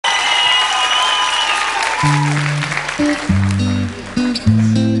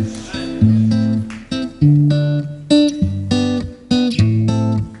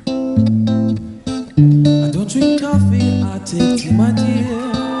Drink coffee, I take tea, my dear.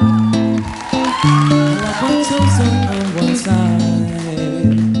 I want toast on one side,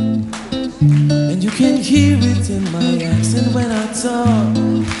 and you can hear it in my accent when I talk.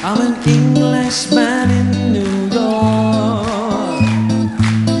 I'm an Englishman in New York.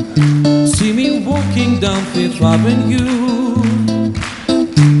 See me walking down Fifth Avenue,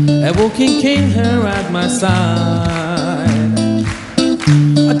 a walking cane here at my side.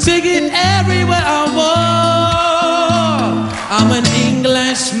 I take it everywhere I walk. I'm an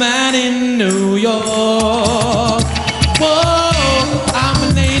Englishman in New York. Whoa, I'm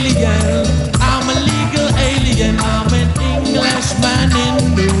an alien. I'm a legal alien. I'm an Englishman in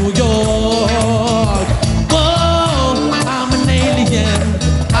New York. Whoa, I'm an alien.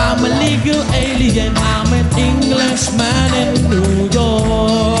 I'm a legal alien. I'm an Englishman in New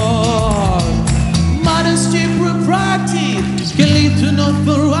York. Modesty, propriety can lead to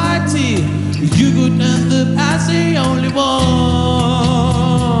notoriety. You could end up as the only one.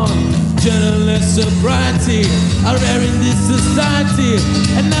 Gentleness, sobriety are rare in this society,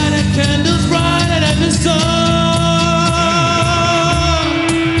 and night a candle's brighter than the sun.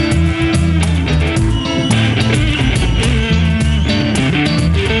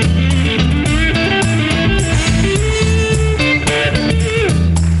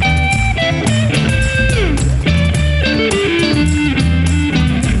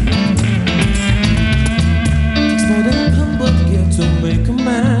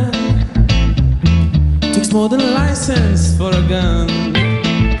 More than a license for a gun.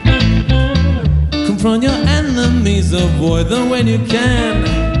 Confront your enemies, avoid them when you can.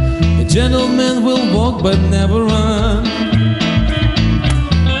 A gentleman will walk but never run.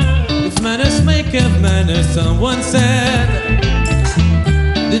 If manners make have manners, someone said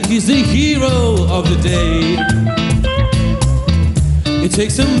that he's the hero of the day. It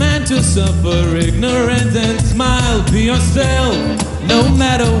takes a man to suffer ignorance and smile. Be yourself, no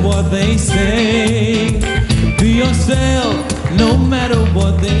matter what they say. Be yourself, no matter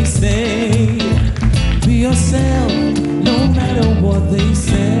what they say. Be yourself, no matter what they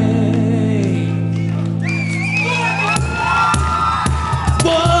say.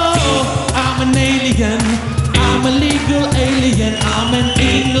 Whoa, I'm an alien. I'm a legal alien. I'm an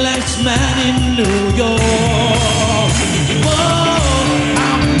Englishman in New York. Whoa.